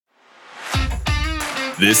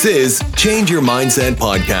This is Change Your Mindset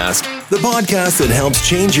Podcast, the podcast that helps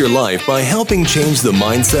change your life by helping change the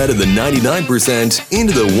mindset of the 99%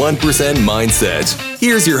 into the 1% mindset.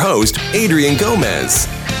 Here's your host, Adrian Gomez.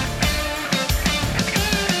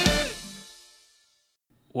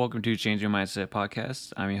 Welcome to Change Your Mindset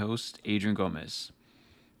Podcast. I'm your host, Adrian Gomez.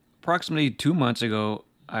 Approximately 2 months ago,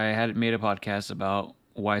 I had made a podcast about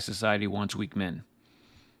why society wants weak men.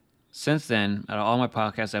 Since then, out of all my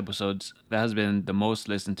podcast episodes, that has been the most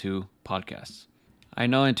listened to podcasts. I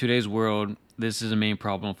know in today's world, this is a main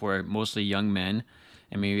problem for mostly young men,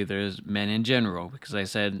 and maybe there's men in general, because I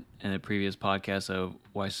said in the previous podcast of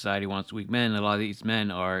why society wants weak men, a lot of these men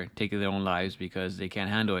are taking their own lives because they can't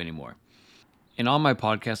handle it anymore. In all my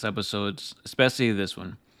podcast episodes, especially this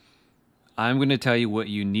one, I'm going to tell you what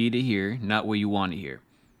you need to hear, not what you want to hear.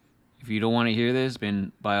 If you don't want to hear this,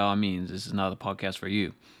 then by all means, this is not a podcast for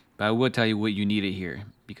you. But I will tell you what you need to hear,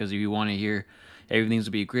 because if you want to hear everything's going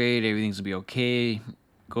to be great, everything's going to be okay,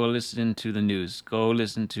 go listen to the news, go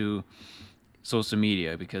listen to social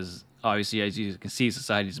media, because obviously, as you can see,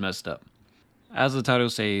 society's messed up. As the title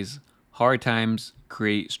says, hard times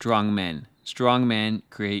create strong men. Strong men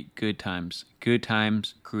create good times. Good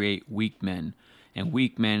times create weak men. And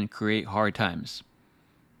weak men create hard times.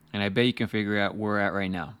 And I bet you can figure out where we're at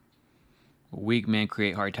right now. Weak men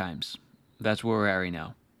create hard times. That's where we're at right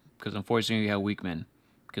now. Because unfortunately, we have weak men.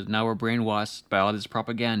 Because now we're brainwashed by all this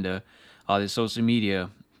propaganda, all this social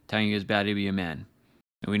media, telling you it's bad to be a man.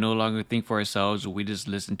 And we no longer think for ourselves, we just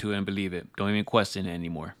listen to it and believe it. Don't even question it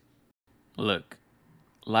anymore. Look,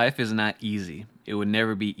 life is not easy. It would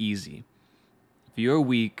never be easy. If you're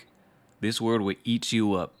weak, this world will eat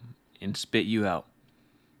you up and spit you out.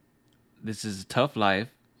 This is a tough life,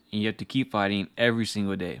 and you have to keep fighting every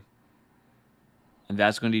single day. And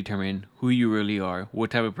that's going to determine who you really are,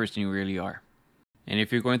 what type of person you really are. And if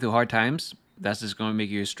you're going through hard times, that's just going to make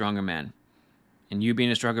you a stronger man. And you being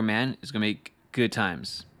a stronger man is going to make good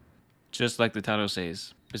times, just like the title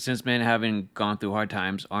says. But since men haven't gone through hard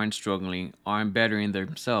times, aren't struggling, aren't bettering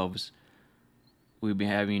themselves, we've been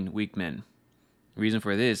having weak men. Reason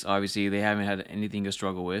for this, obviously, they haven't had anything to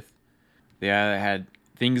struggle with. They either had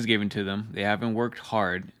things given to them. They haven't worked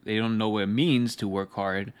hard. They don't know what it means to work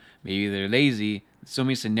hard. Maybe they're lazy. So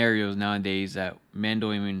many scenarios nowadays that men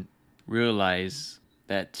don't even realize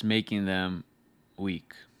that's making them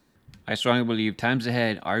weak. I strongly believe times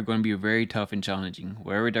ahead are going to be very tough and challenging.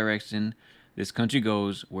 Wherever direction this country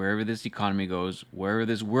goes, wherever this economy goes, wherever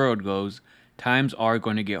this world goes, times are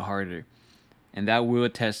going to get harder. And that will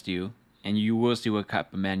test you, and you will see what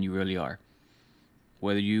type of man you really are.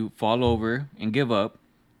 Whether you fall over and give up,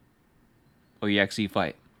 or you actually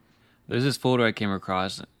fight. There's this photo I came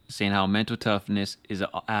across saying how mental toughness is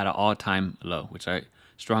at an all-time low, which I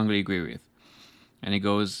strongly agree with. And it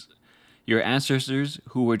goes, your ancestors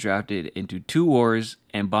who were drafted into 2 wars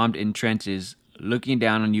and bombed in trenches looking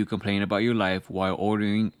down on you complain about your life while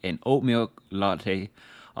ordering an oat milk latte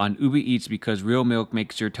on Uber Eats because real milk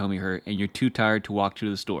makes your tummy hurt and you're too tired to walk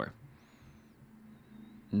to the store.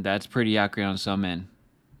 And that's pretty accurate on some men.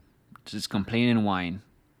 Just complain and whine.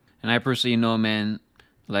 And I personally know men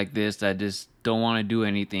like this that just don't want to do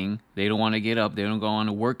anything. They don't want to get up. They don't go on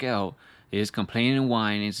to work out. They just complain and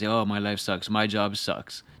whine and say, oh, my life sucks. My job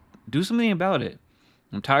sucks. Do something about it.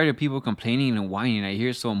 I'm tired of people complaining and whining. I hear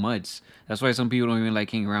it so much. That's why some people don't even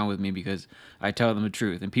like hanging around with me, because I tell them the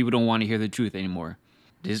truth. And people don't want to hear the truth anymore.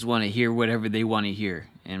 They just want to hear whatever they want to hear.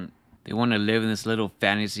 And they want to live in this little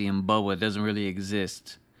fantasy and bubble that doesn't really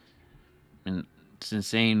exist. And it's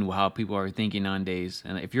insane how people are thinking nowadays.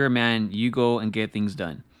 And if you're a man, you go and get things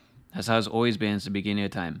done. That's how it's always been since the beginning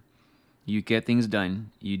of time. You get things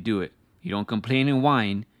done. You do it. You don't complain and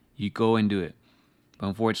whine. You go and do it. But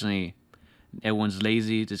unfortunately, everyone's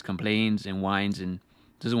lazy, just complains and whines and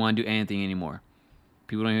doesn't want to do anything anymore.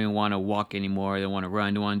 People don't even want to walk anymore. They don't want to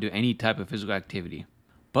run. They don't want to do any type of physical activity.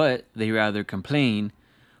 But they rather complain,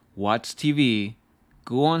 watch TV,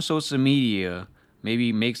 go on social media,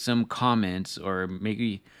 maybe make some comments, or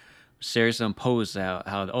maybe share some posts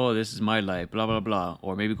how oh, this is my life, blah, blah, blah.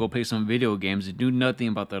 Or maybe go play some video games and do nothing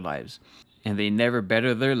about their lives. And they never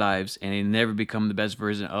better their lives, and they never become the best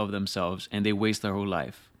version of themselves, and they waste their whole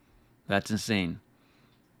life. That's insane.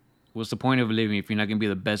 What's the point of living if you're not going to be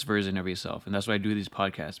the best version of yourself? And that's why I do these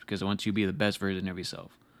podcasts, because I want you to be the best version of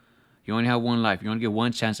yourself. You only have one life. You only get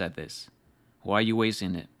one chance at this. Why are you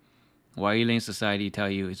wasting it? Why are you letting society tell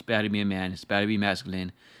you it's bad to be a man, it's bad to be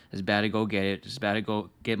masculine, it's bad to go get it, it's bad to go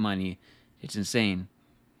get money? It's insane.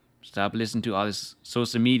 Stop listening to all this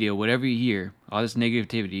social media, whatever you hear, all this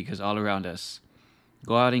negativity, because all around us.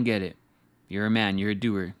 Go out and get it. You're a man, you're a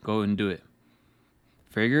doer. Go and do it.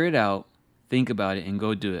 Figure it out. think about it and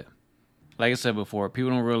go do it. Like I said before,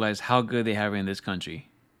 people don't realize how good they have it in this country.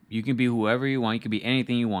 You can be whoever you want. You can be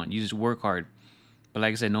anything you want. You just work hard. But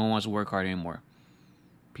like I said, no one wants to work hard anymore.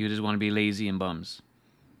 People just want to be lazy and bums.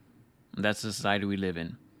 And that's the society we live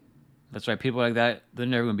in. That's why people like that, they're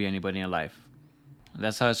never going to be anybody in life.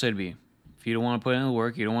 That's how it should be. If you don't want to put in the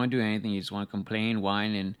work, you don't want to do anything, you just want to complain,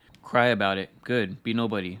 whine, and cry about it, good. Be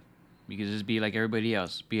nobody. You can just be like everybody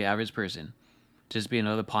else. Be an average person. Just be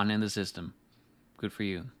another pawn in the system. Good for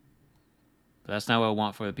you. But that's not what I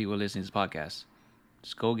want for the people listening to this podcast.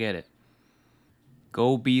 Just go get it.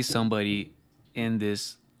 Go be somebody in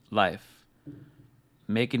this life.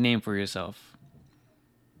 Make a name for yourself.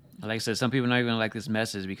 Like I said, some people are not even going to like this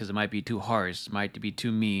message because it might be too harsh, might be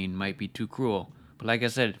too mean, might be too cruel. But like I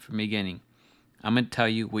said from the beginning, I'm going to tell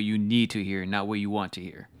you what you need to hear, not what you want to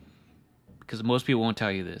hear. Because most people won't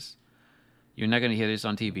tell you this. You're not going to hear this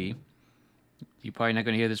on TV. You're probably not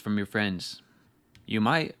going to hear this from your friends. You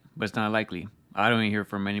might, but it's not likely. I don't even hear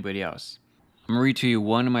from anybody else. I'm going to read to you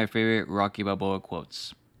one of my favorite Rocky Balboa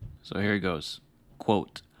quotes. So here it goes.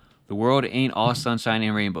 Quote, "The world ain't all sunshine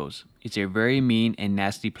and rainbows. It's a very mean and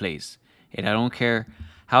nasty place. And I don't care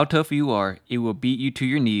how tough you are, it will beat you to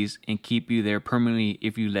your knees and keep you there permanently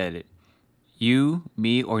if you let it. You,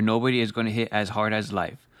 me, or nobody is going to hit as hard as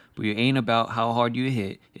life. But it ain't about how hard you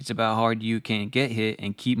hit. It's about how hard you can get hit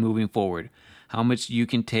and keep moving forward. How much you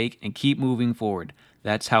can take and keep moving forward.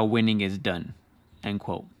 That's how winning is done." End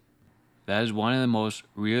quote. That is one of the most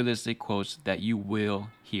realistic quotes that you will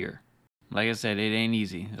hear. Like I said, it ain't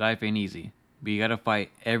easy. Life ain't easy. But you gotta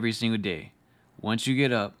fight every single day. Once you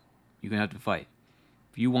get up, you're gonna have to fight.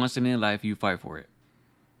 If you want something in life, you fight for it.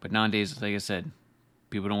 But nowadays, like I said,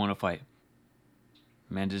 people don't want to fight.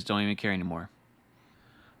 Men just don't even care anymore.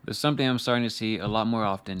 There's something I'm starting to see a lot more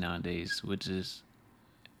often nowadays, which is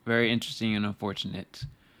very interesting and unfortunate.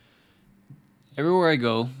 Everywhere I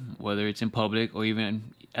go, whether it's in public or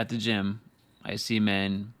even at the gym, I see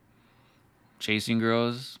men chasing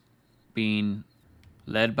girls, being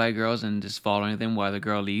led by girls and just following them while the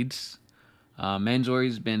girl leads. Men's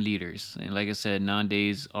always been leaders. And like I said,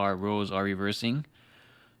 nowadays our roles are reversing.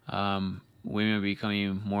 Women are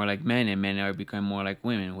becoming more like men and men are becoming more like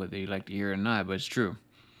women, whether you like to hear it or not, but it's true,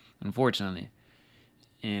 unfortunately.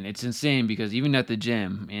 And it's insane because even at the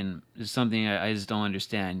gym, and it's something I just don't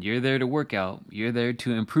understand. You're there to work out. You're there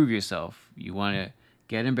to improve yourself. You want to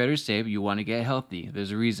get in better shape. You want to get healthy.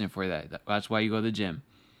 There's a reason for that. That's why you go to the gym.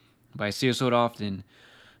 But I see it so often.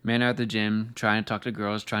 Men are at the gym trying to talk to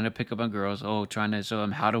girls, trying to pick up on girls, trying to show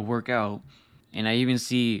them how to work out. And I even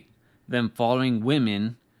see them following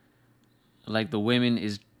women, like the women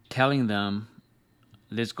is telling them,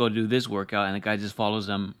 let's go do this workout, and the guy just follows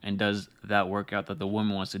them and does that workout that the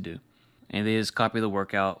woman wants to do. And they just copy the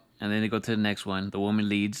workout, and then they go to the next one. The woman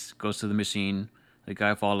leads, goes to the machine, the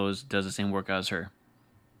guy follows, does the same workout as her.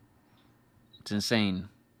 It's insane.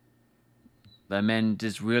 That men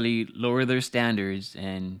just really lower their standards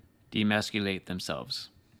and demasculate themselves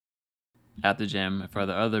at the gym for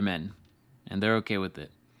the other men, and they're okay with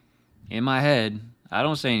it. In my head, I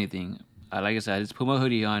don't say anything. Like I said, I just put my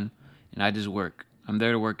hoodie on and I just work. I'm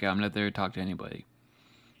there to work out. I'm not there to talk to anybody.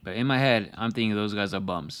 But in my head, I'm thinking those guys are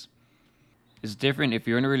bums. It's different if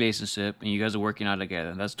you're in a relationship and you guys are working out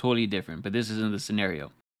together. That's totally different. But this isn't the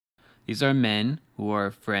scenario. These are men who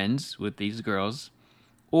are friends with these girls,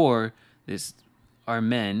 or this are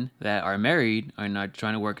men that are married and are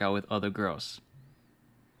trying to work out with other girls.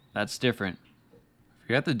 That's different. If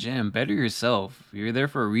you're at the gym, better yourself. You're there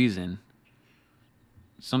for a reason.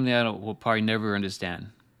 Something I will probably never understand.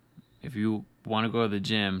 If you want to go to the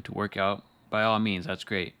gym to work out, by all means, that's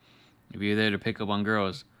great. If you're there to pick up on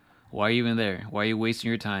girls, why are you even there? Why are you wasting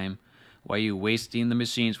your time? Why are you wasting the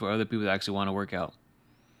machines for other people that actually want to work out?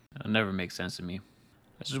 It'll never make sense to me.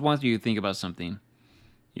 I just want you to think about something.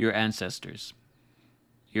 Your ancestors.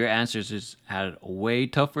 Your ancestors had a way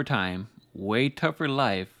tougher time, way tougher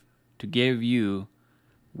life to give you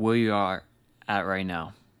where you are at right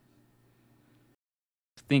now.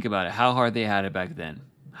 Think about it, how hard they had it back then.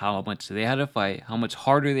 How much they had to fight, how much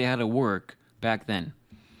harder they had to work back then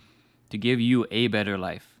to give you a better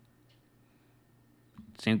life.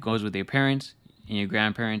 Same goes with your parents and your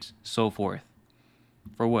grandparents, so forth.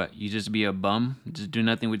 For what? You just be a bum? Just do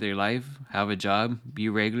nothing with your life? Have a job? Be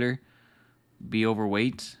regular? Be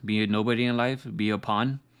overweight? Be a nobody in life? Be a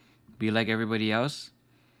pawn? Be like everybody else?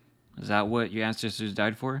 Is that what your ancestors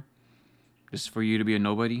died for? Just for you to be a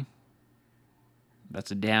nobody?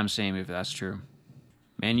 That's a damn shame if that's true.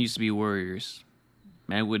 Men used to be warriors.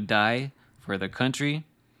 Men would die for the country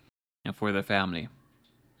and for the family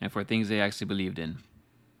and for things they actually believed in.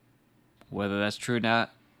 Whether that's true or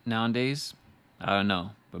not nowadays, I don't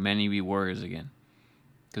know, but many be warriors again.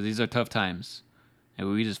 Because these are tough times. And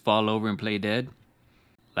when we just fall over and play dead,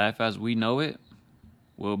 life as we know it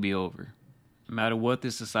will be over. No matter what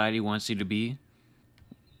this society wants you to be,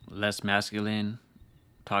 less masculine,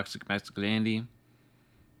 toxic masculinity,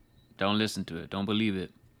 don't listen to it. Don't believe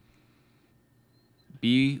it.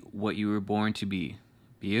 Be what you were born to be.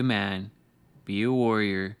 Be a man. Be a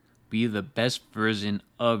warrior. Be the best version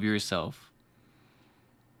of yourself.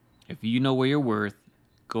 If you know what you're worth,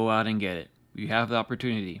 go out and get it. You have the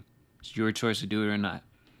opportunity. It's your choice to do it or not.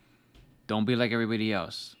 Don't be like everybody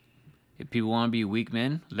else. If people want to be weak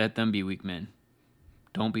men, let them be weak men.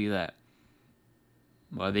 Don't be that.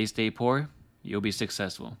 While they stay poor, you'll be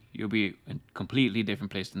successful. You'll be in a completely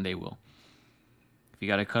different place than they will. If you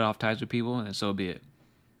got to cut off ties with people, then so be it.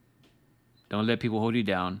 Don't let people hold you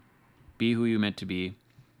down. Be who you're meant to be.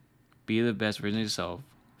 Be the best version of yourself,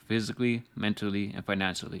 physically, mentally, and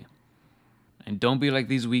financially. And don't be like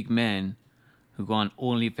these weak men who go on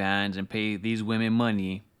OnlyFans and pay these women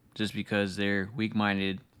money just because they're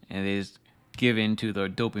weak-minded and they just give in to their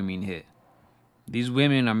dopamine hit. These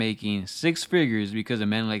women are making six figures because of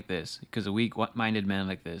men like this, because of weak-minded men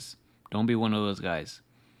like this. Don't be one of those guys.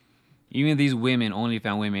 Even these women,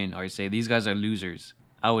 OnlyFans women, are say these guys are losers.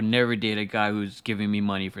 I would never date a guy who's giving me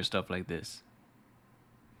money for stuff like this.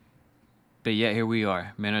 But yet here we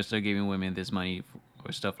are. Men are still giving women this money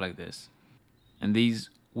for stuff like this. And these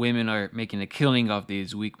women are making a killing off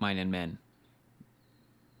these weak-minded men.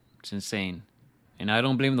 It's insane. And I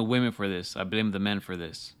don't blame the women for this. I blame the men for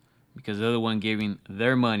this. Because they're the one giving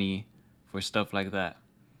their money for stuff like that.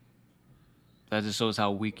 That just shows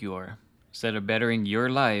how weak you are. Instead of bettering your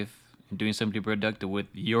life and doing something productive with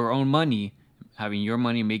your own money, having your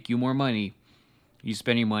money make you more money, you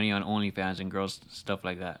spend your money on OnlyFans and girls, stuff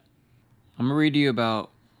like that. I'm going to read you about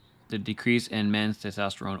the decrease in men's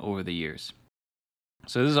testosterone over the years.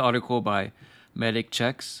 So this is an article by Medic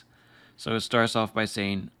Checks. So it starts off by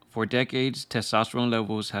saying, for decades, testosterone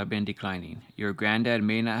levels have been declining. Your granddad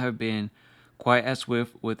may not have been quite as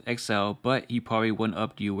swift with Excel, but he probably went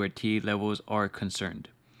up to you where T levels are concerned.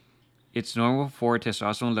 It's normal for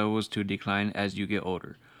testosterone levels to decline as you get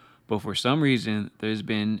older, but for some reason, there's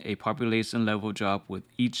been a population level drop with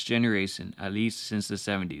each generation, at least since the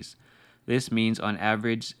 70s. This means, on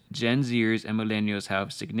average, Gen Zers and millennials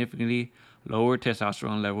have significantly lower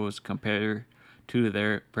testosterone levels compared to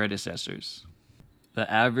their predecessors. The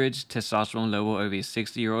average testosterone level of a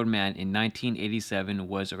 60-year-old man in 1987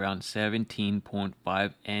 was around 17.5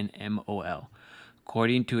 nmol,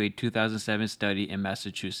 according to a 2007 study in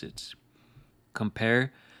Massachusetts.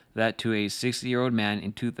 Compare that to a 60-year-old man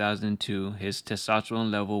in 2002, his testosterone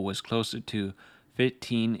level was closer to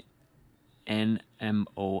 15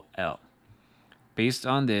 nmol. Based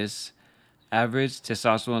on this, average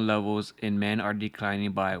testosterone levels in men are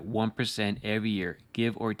declining by 1% every year,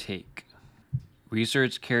 give or take.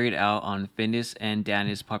 Research carried out on Finnish and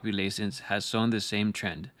Danish populations has shown the same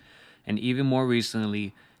trend, and even more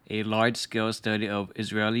recently, a large-scale study of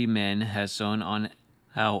Israeli men has shown on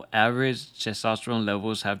how average testosterone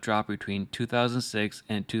levels have dropped between 2006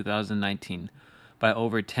 and 2019 by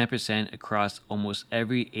over 10% across almost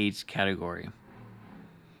every age category.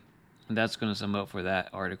 And that's going to sum up for that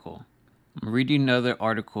article. I'm reading another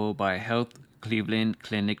article by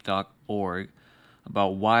healthclevelandclinic.org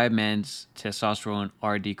about why men's testosterone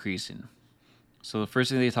are decreasing. So the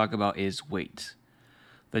first thing they talk about is weight.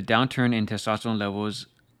 The downturn in testosterone levels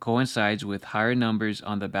coincides with higher numbers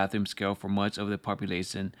on the bathroom scale for much of the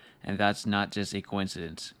population, and that's not just a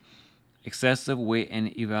coincidence. Excessive weight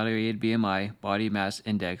and evaluated BMI, body mass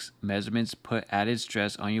index, measurements put added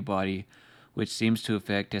stress on your body, which seems to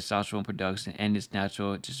affect testosterone production and its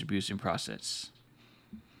natural distribution process.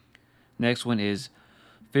 Next one is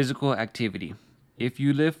physical activity. If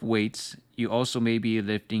you lift weights, you also may be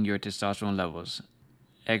lifting your testosterone levels.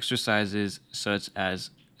 Exercises such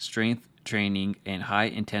as strength training and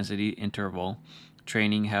high-intensity interval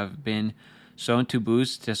training have been shown to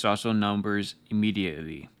boost testosterone numbers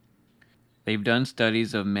immediately. They've done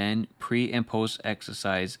studies of men pre- and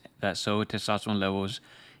post-exercise that show testosterone levels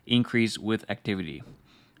increase with activity,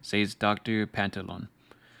 says Dr. Pantalon.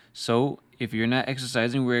 So, if you're not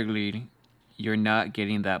exercising regularly, you're not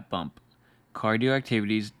getting that bump. Cardio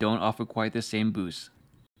activities don't offer quite the same boost,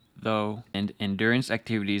 though, and endurance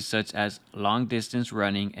activities such as long-distance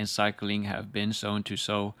running and cycling have been shown to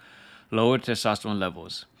show lower testosterone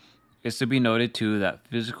levels. It's to be noted, too, that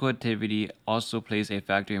physical activity also plays a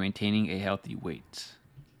factor in maintaining a healthy weight.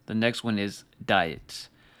 The next one is diet.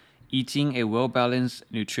 Eating a well-balanced,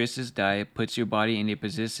 nutritious diet puts your body in a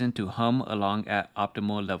position to hum along at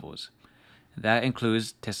optimal levels. That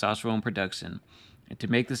includes testosterone production. And to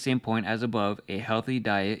make the same point as above, a healthy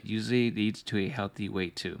diet usually leads to a healthy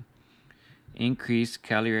weight too. Increased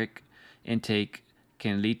caloric intake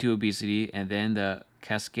can lead to obesity, and then the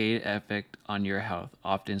cascade effect on your health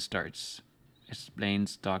often starts,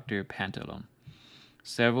 explains Dr. Pantalone.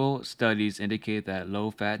 Several studies indicate that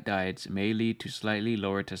low-fat diets may lead to slightly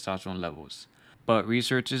lower testosterone levels, but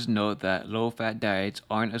researchers note that low-fat diets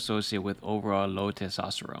aren't associated with overall low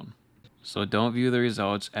testosterone. So don't view the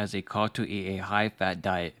results as a call to eat a high-fat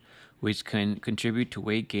diet, which can contribute to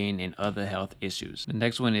weight gain and other health issues. The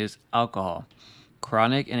next one is alcohol.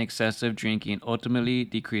 Chronic and excessive drinking ultimately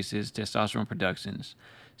decreases testosterone productions,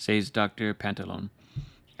 says Dr. Pantalone,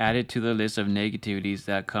 added to the list of negativities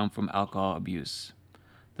that come from alcohol abuse.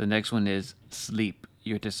 The next one is sleep.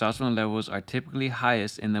 Your testosterone levels are typically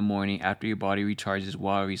highest in the morning after your body recharges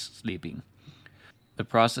while sleeping. The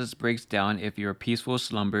process breaks down if your peaceful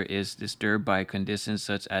slumber is disturbed by conditions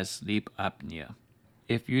such as sleep apnea.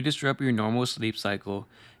 If you disrupt your normal sleep cycle,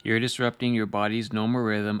 you're disrupting your body's normal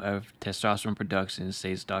rhythm of testosterone production,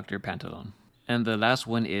 says Dr. Pantalone. And the last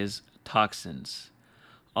one is toxins.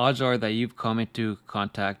 Odds are that you've come into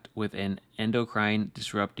contact with an endocrine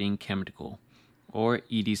disrupting chemical, or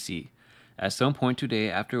EDC. At some point today,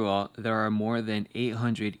 after all, there are more than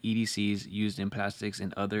 800 EDCs used in plastics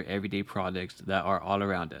and other everyday products that are all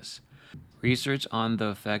around us. Research on the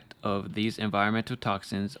effect of these environmental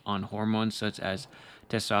toxins on hormones such as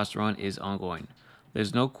testosterone is ongoing.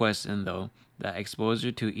 There's no question, though, that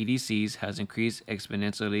exposure to EDCs has increased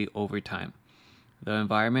exponentially over time. The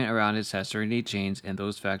environment around us has certainly changed, and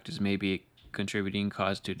those factors may be a contributing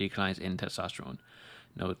cause to declines in testosterone,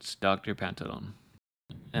 notes Dr. Pantalone.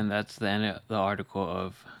 And that's the end of the article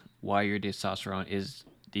of why your testosterone is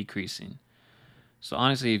decreasing. So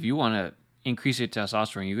honestly, if you want to increase your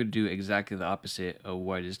testosterone, you're going to do exactly the opposite of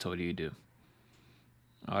what is told you to do.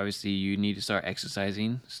 Obviously, you need to start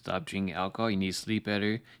exercising, stop drinking alcohol, you need to sleep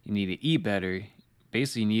better, you need to eat better.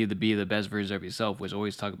 Basically, you need to be the best version of yourself, which I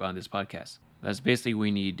always talk about in this podcast. That's basically what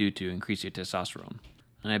you need to do to increase your testosterone.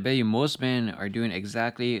 And I bet you most men are doing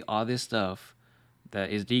exactly all this stuff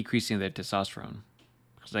that is decreasing their testosterone.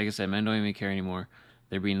 Because like I said, men don't even care anymore.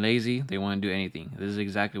 They're being lazy. They want to do anything. This is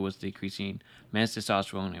exactly what's decreasing men's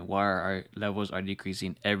testosterone and why our levels are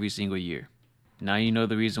decreasing every single year. Now you know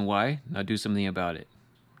the reason why. Now do something about it.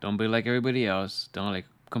 Don't be like everybody else. Don't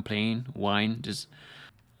complain, whine. Just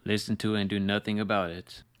listen to it and do nothing about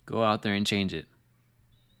it. Go out there and change it.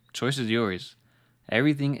 Choice is yours.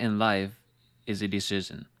 Everything in life is a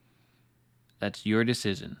decision. That's your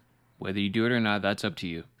decision. Whether you do it or not, that's up to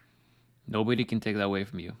you. Nobody can take that away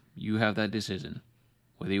from you. You have that decision.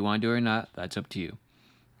 Whether you want to do it or not, that's up to you.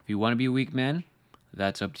 If you want to be a weak man,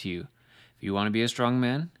 that's up to you. If you want to be a strong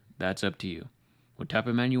man, that's up to you. What type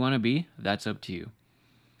of man you want to be, that's up to you.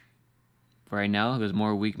 For right now, there's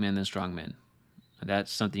more weak men than strong men.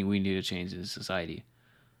 That's something we need to change in society.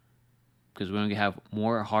 Because we're going to have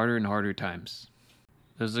more harder and harder times.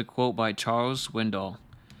 There's a quote by Charles Swindoll.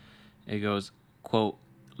 It goes, quote,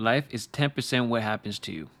 "Life is 10% what happens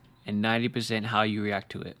to you and 90% how you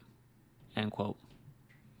react to it." End quote.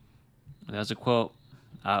 That's a quote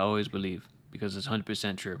I always believe because it's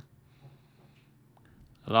 100% true.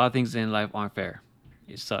 A lot of things in life aren't fair.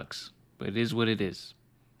 It sucks, but it is what it is.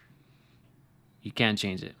 You can't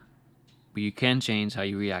change it, but you can change how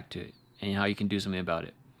you react to it and how you can do something about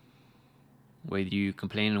it. Whether you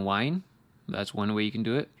complain and whine, that's one way you can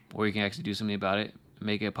do it, or you can actually do something about it and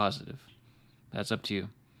make it positive. That's up to you.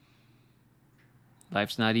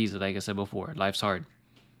 Life's not easy, like I said before. Life's hard.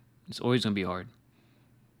 It's always going to be hard.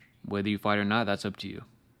 Whether you fight or not, that's up to you.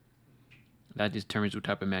 That determines what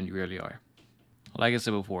type of man you really are. Like I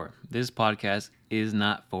said before, this podcast is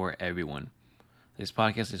not for everyone. This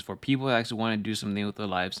podcast is for people that actually want to do something with their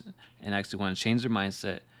lives and actually want to change their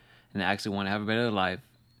mindset and actually want to have a better life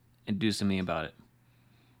and do something about it.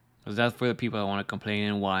 Because that's for the people that want to complain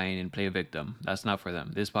and whine and play a victim. That's not for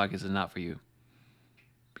them. This podcast is not for you.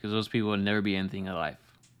 Because those people will never be anything in life.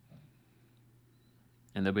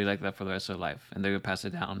 And they'll be like that for the rest of their life. And they're going to pass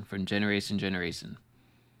it down from generation to generation.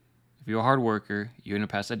 If you're a hard worker, you're going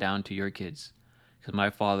to pass it down to your kids. Because my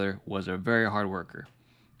father was a very hard worker.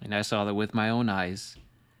 And I saw that with my own eyes.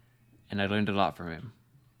 And I learned a lot from him.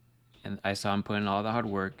 And I saw him put in all the hard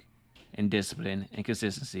work and discipline and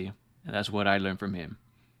consistency. And that's what I learned from him.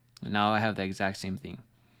 And now I have the exact same thing.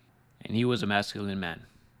 And he was a masculine man.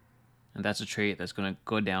 And that's a trait that's going to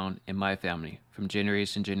go down in my family from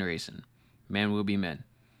generation to generation. Men will be men.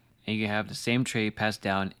 And you can have the same trait passed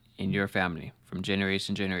down in your family from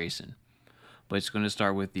generation to generation. But it's going to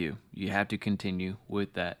start with you. You have to continue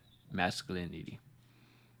with that masculinity.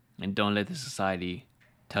 And don't let the society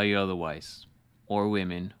tell you otherwise. Or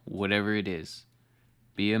women, whatever it is.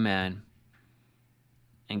 Be a man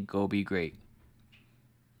and go be great.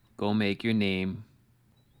 Go make your name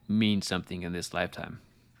mean something in this lifetime.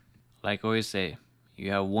 Like I always say,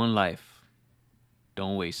 you have one life.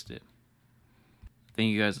 Don't waste it.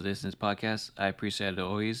 Thank you guys for listening to this podcast. I appreciate it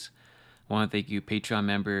always. I want to thank you, Patreon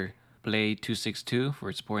member Play262,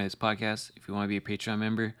 for supporting this podcast. If you want to be a Patreon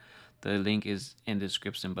member, the link is in the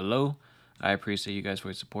description below. I appreciate you guys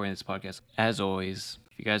for supporting this podcast. As always,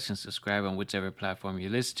 if you guys can subscribe on whichever platform you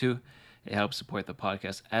listen to, it helps support the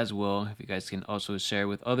podcast as well. If you guys can also share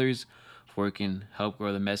with others, for it can help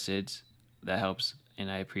grow the message, that helps, and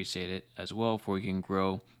I appreciate it as well. For it can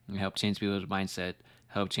grow and help change people's mindset,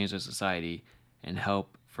 help change our society, and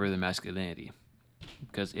help further masculinity,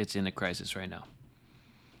 because it's in a crisis right now.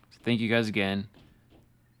 So thank you guys again.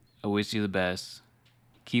 I wish you the best.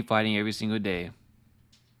 Keep fighting every single day,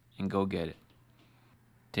 and go get it.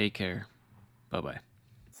 Take care. Bye-bye.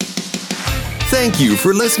 Thank you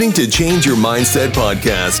for listening to Change Your Mindset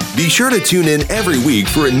podcast. Be sure to tune in every week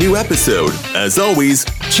for a new episode. As always,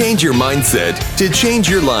 change your mindset to change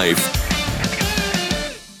your life.